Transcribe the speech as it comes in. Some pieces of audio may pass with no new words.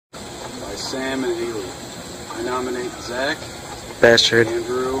by Sam and Haley. I nominate Zach, Bastard.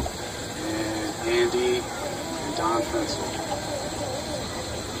 Andrew, and Andy, and Don Fensel.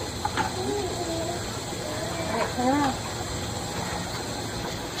 Alright, turn around.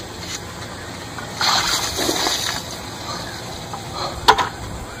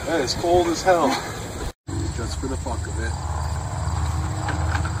 That is cold as hell. Just for the fuck of it.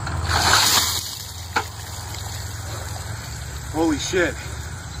 Holy shit.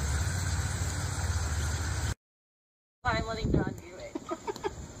 I'm letting Don do it.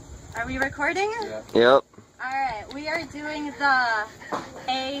 Are we recording? Yeah. Yep. Alright, we are doing the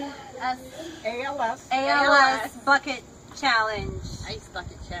A.L.S bucket challenge. Ice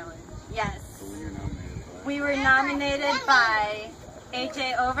bucket challenge. Yes. So we are nominated by... We were nominated by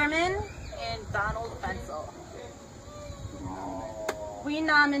A.J. Overman. And Donald Fensel. We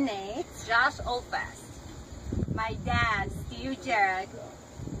nominate Josh Oldfast. my dad, Steve Jarek,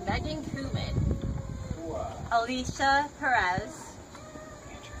 Megan Kuman. Alicia Perez,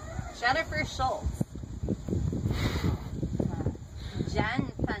 Jennifer Schultz.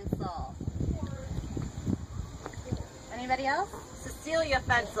 Jen Fensel. Anybody else? Cecilia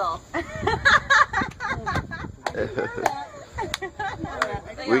Fensel.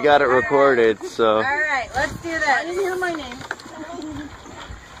 We got it recorded, so. Alright, let's do this. I didn't hear my name.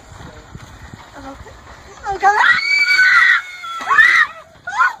 Oh god!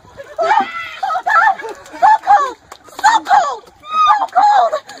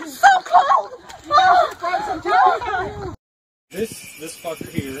 This fucker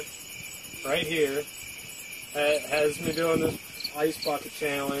here, right here, has me doing this ice bucket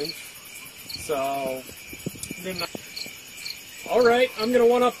challenge. So, all right, I'm gonna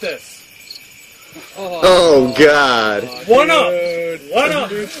one up this. Oh God. One up.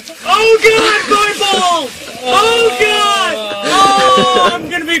 Oh God, my balls! Oh God! Oh, I'm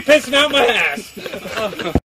gonna be pissing out my ass.